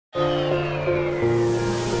If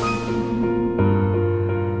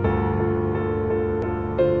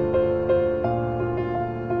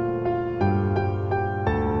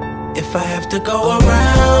I have to go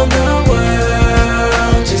around the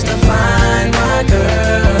world just to find my girl,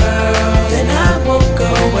 then I will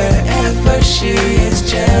go wherever she is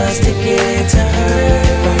just to get to her.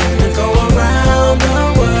 If I have to go around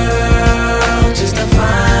the world just to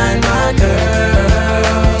find my girl,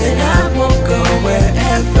 then I will go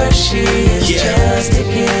wherever she is just to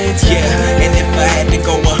get to her. And if I had to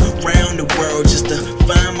go around the world just to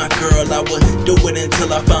find my girl, I would do it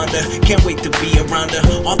until I found her. Can't wait to be around her.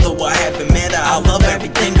 Although I haven't met her, I love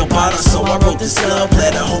everything about her. So I wrote this love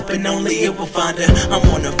letter, hoping only it will find her. I'm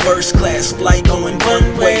on a first class flight going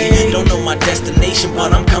one way. Don't know my destination,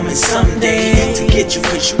 but I'm coming someday to get you,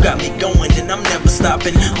 cause you got me going and I'm never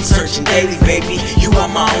stopping. I'm searching daily, baby. You are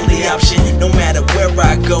my only option. No matter where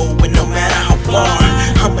I go and no matter how far,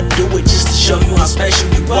 I'ma do it just to show you how special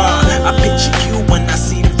you are. I picture you when I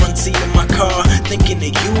see the front seat of my car, thinking of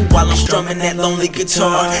you while I'm strumming that lonely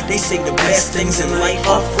guitar. They say the best things in life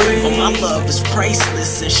are free, but my love is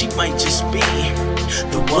priceless and she might just be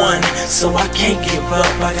the one. So I can't give up,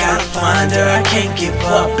 I gotta find her, I can't give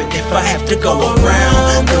up. And if I have to go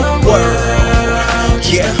around the world,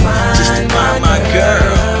 yeah, just to find my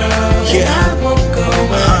girl, yeah, I will go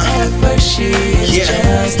wherever she is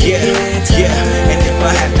just to get to her. And if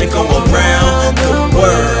I have to go around the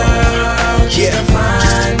world, yeah,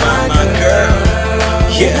 just to find my girl,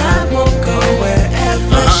 yeah, I will go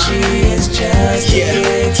wherever she is just to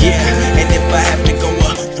get to her. And if I have to go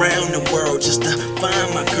around the world just to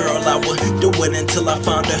find my girl, I would do it until I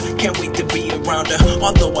found her. Can't wait to be around her.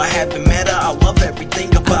 Although I haven't met her, I love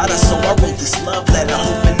everything about her. So I wrote this love letter,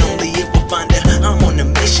 hoping only it will find her. I'm on a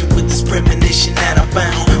mission with this premonition that I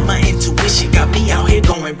found. My intuition got me out here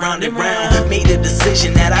going round and round. Made a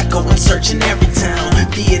decision that I go and search in every town.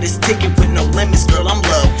 Via this ticket with no limits, girl, I'm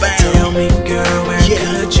love bound. Tell me, girl, where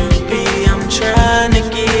could you be? I'm trying to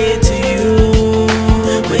get to you.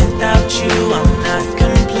 Without you, I'm not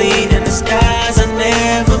complete, and the skies are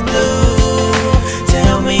never blue.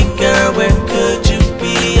 Tell me, girl, where could you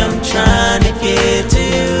be? I'm trying to get to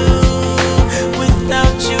you.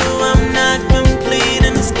 Without you, I'm not complete,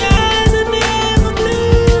 and the skies are never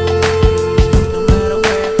blue. No matter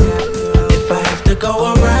where I go, if I have to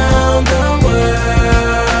go around the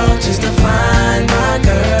world just to find my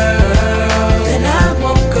girl, then I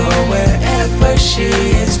won't go wherever she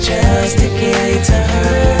is just to get to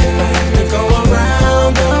her. If I have to go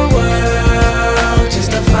around the world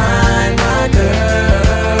just to find my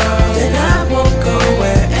girl, then I won't go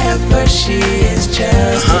wherever she is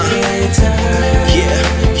just to get to her. Yeah,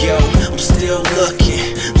 yo, I'm still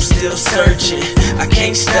looking, I'm still searching. I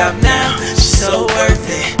can't stop now, she's so worth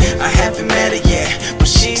it. I haven't met her yet, but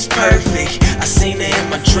she's perfect. I seen her in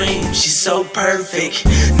my dreams, she's so perfect.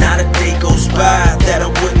 Not a day goes by that I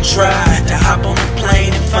wouldn't try to hop on a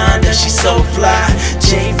plane and find her, she's so fly.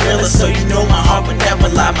 Rilla, so you know my heart would never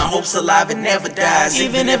lie. My hope's alive and never dies.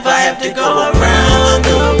 Even if I have to go around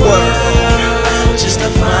the world just to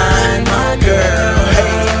find my girl.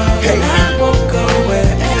 Hey, I will go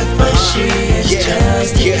wherever she is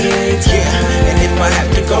just to get to her. And if I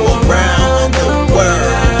have to go